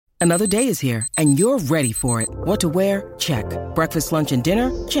Another day is here, and you're ready for it. What to wear? Check. Breakfast, lunch, and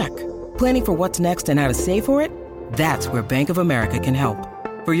dinner? Check. Planning for what's next and how to save for it? That's where Bank of America can help.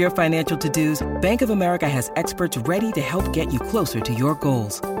 For your financial to-dos, Bank of America has experts ready to help get you closer to your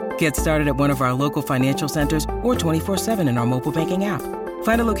goals. Get started at one of our local financial centers or 24/7 in our mobile banking app.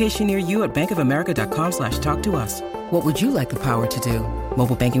 Find a location near you at bankofamerica.com/talktous. What would you like the power to do?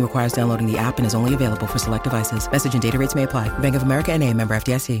 Mobile banking requires downloading the app and is only available for select devices. Message and data rates may apply. Bank of America N.A., member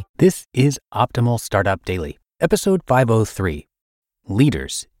FDIC. This is Optimal Startup Daily, episode 503.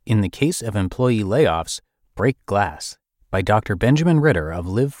 Leaders, in the case of employee layoffs, break glass, by Dr. Benjamin Ritter of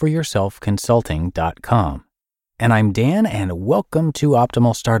LiveForYourselfConsulting.com. And I'm Dan, and welcome to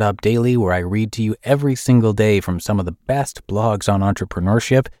Optimal Startup Daily, where I read to you every single day from some of the best blogs on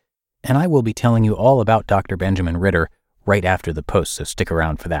entrepreneurship, and I will be telling you all about Dr. Benjamin Ritter right after the post, so stick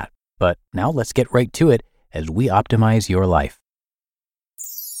around for that. But now let's get right to it as we optimize your life.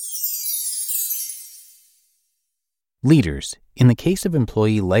 Leaders, in the case of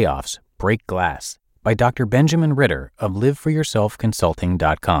employee layoffs, break glass, by Dr. Benjamin Ritter of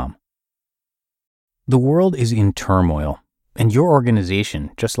LiveForYourselfConsulting.com. The world is in turmoil, and your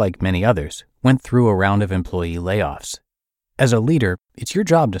organization, just like many others, went through a round of employee layoffs. As a leader, it's your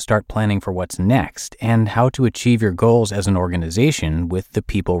job to start planning for what's next and how to achieve your goals as an organization with the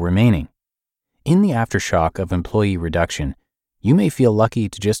people remaining. In the aftershock of employee reduction, you may feel lucky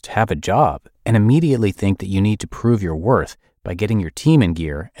to just have a job and immediately think that you need to prove your worth by getting your team in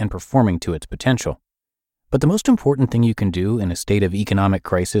gear and performing to its potential. But the most important thing you can do in a state of economic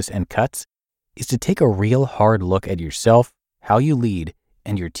crisis and cuts is to take a real hard look at yourself, how you lead,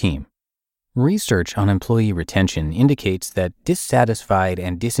 and your team. Research on employee retention indicates that dissatisfied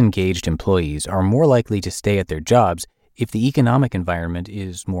and disengaged employees are more likely to stay at their jobs if the economic environment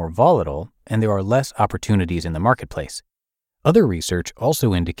is more volatile and there are less opportunities in the marketplace. Other research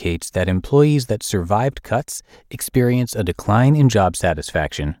also indicates that employees that survived cuts experience a decline in job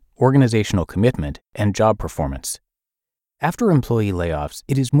satisfaction, organizational commitment, and job performance. After employee layoffs,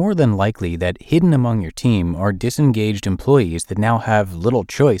 it is more than likely that hidden among your team are disengaged employees that now have little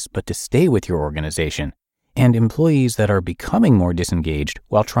choice but to stay with your organization, and employees that are becoming more disengaged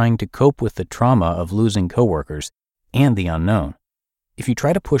while trying to cope with the trauma of losing coworkers and the unknown. If you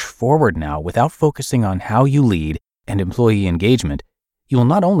try to push forward now without focusing on how you lead and employee engagement, you will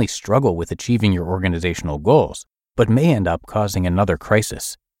not only struggle with achieving your organizational goals, but may end up causing another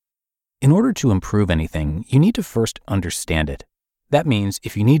crisis. In order to improve anything, you need to first understand it. That means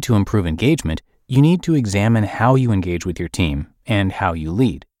if you need to improve engagement, you need to examine how you engage with your team and how you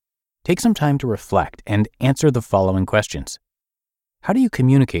lead. Take some time to reflect and answer the following questions. How do you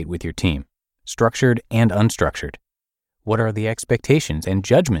communicate with your team, structured and unstructured? What are the expectations and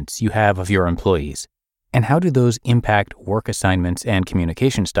judgments you have of your employees? And how do those impact work assignments and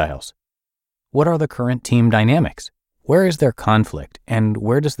communication styles? What are the current team dynamics? Where is there conflict, and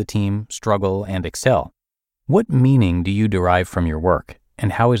where does the team struggle and excel? What meaning do you derive from your work,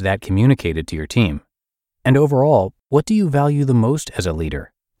 and how is that communicated to your team? And overall, what do you value the most as a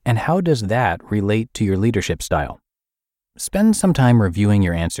leader, and how does that relate to your leadership style? Spend some time reviewing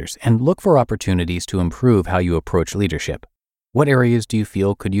your answers and look for opportunities to improve how you approach leadership. What areas do you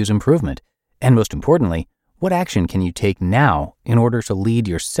feel could use improvement? And most importantly, what action can you take now in order to lead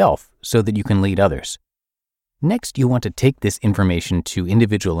yourself so that you can lead others? Next, you want to take this information to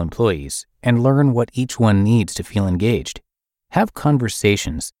individual employees and learn what each one needs to feel engaged. Have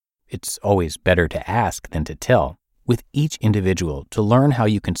conversations, it's always better to ask than to tell, with each individual to learn how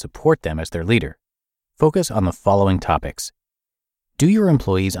you can support them as their leader. Focus on the following topics. Do your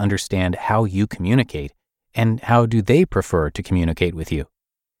employees understand how you communicate, and how do they prefer to communicate with you?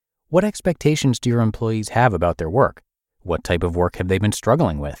 What expectations do your employees have about their work? What type of work have they been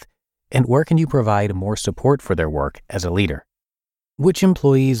struggling with? And where can you provide more support for their work as a leader? Which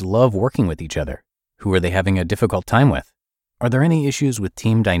employees love working with each other? Who are they having a difficult time with? Are there any issues with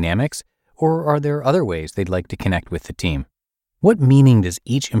team dynamics, or are there other ways they'd like to connect with the team? What meaning does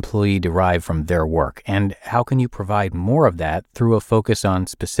each employee derive from their work, and how can you provide more of that through a focus on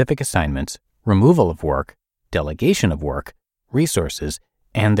specific assignments, removal of work, delegation of work, resources,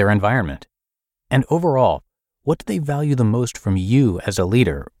 and their environment? And overall, what do they value the most from you as a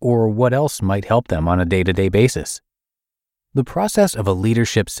leader, or what else might help them on a day-to-day basis? The process of a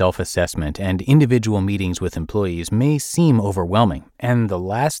leadership self-assessment and individual meetings with employees may seem overwhelming and the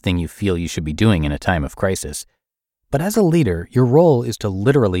last thing you feel you should be doing in a time of crisis. But as a leader, your role is to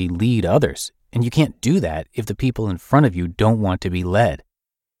literally lead others, and you can't do that if the people in front of you don't want to be led.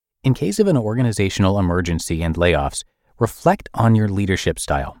 In case of an organizational emergency and layoffs, reflect on your leadership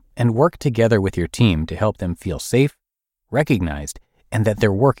style and work together with your team to help them feel safe, recognized, and that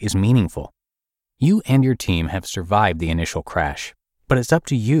their work is meaningful. You and your team have survived the initial crash, but it's up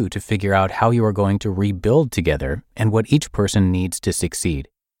to you to figure out how you are going to rebuild together and what each person needs to succeed.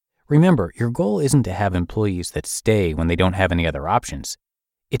 Remember, your goal isn't to have employees that stay when they don't have any other options.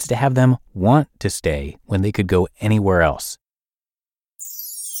 It's to have them want to stay when they could go anywhere else.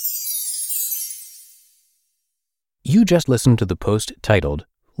 You just listened to the post titled,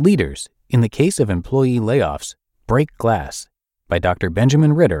 Leaders, in the Case of Employee Layoffs, Break Glass, by Dr.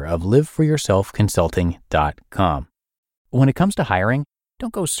 Benjamin Ritter of LiveForYourselfConsulting.com. When it comes to hiring,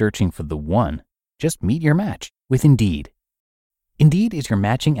 don't go searching for the one. Just meet your match with Indeed. Indeed is your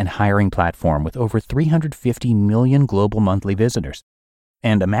matching and hiring platform with over 350 million global monthly visitors,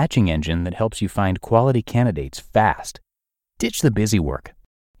 and a matching engine that helps you find quality candidates fast. Ditch the busy work.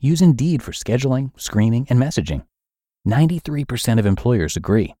 Use Indeed for scheduling, screening, and messaging. 93% of employers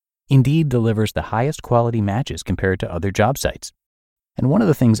agree. Indeed delivers the highest quality matches compared to other job sites. And one of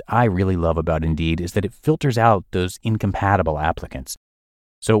the things I really love about Indeed is that it filters out those incompatible applicants.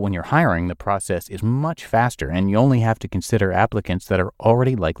 So when you're hiring, the process is much faster, and you only have to consider applicants that are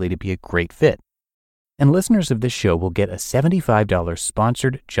already likely to be a great fit. And listeners of this show will get a $75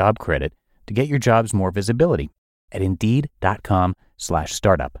 sponsored job credit to get your jobs more visibility at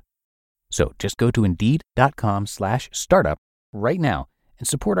Indeed.com/startup. So just go to Indeed.com/startup right now and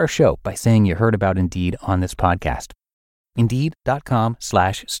support our show by saying you heard about Indeed on this podcast.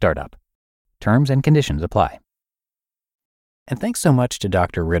 Indeed.com/startup. Terms and conditions apply. And thanks so much to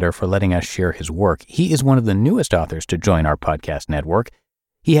Dr. Ritter for letting us share his work. He is one of the newest authors to join our podcast network.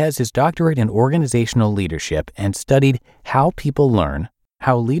 He has his doctorate in organizational leadership and studied how people learn,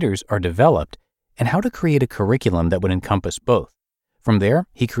 how leaders are developed, and how to create a curriculum that would encompass both. From there,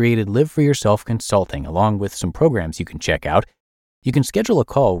 he created Live for Yourself Consulting, along with some programs you can check out. You can schedule a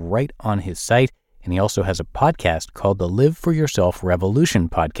call right on his site, and he also has a podcast called the Live for Yourself Revolution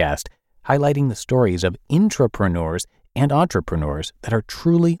podcast, highlighting the stories of intrapreneurs and entrepreneurs that are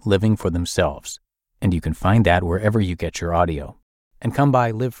truly living for themselves. And you can find that wherever you get your audio. And come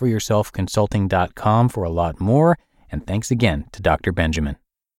by LiveForYourselfConsulting.com for a lot more, and thanks again to Dr. Benjamin.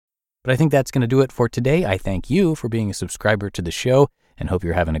 But I think that's going to do it for today. I thank you for being a subscriber to the show and hope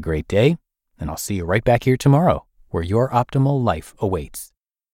you're having a great day. And I'll see you right back here tomorrow, where your optimal life awaits.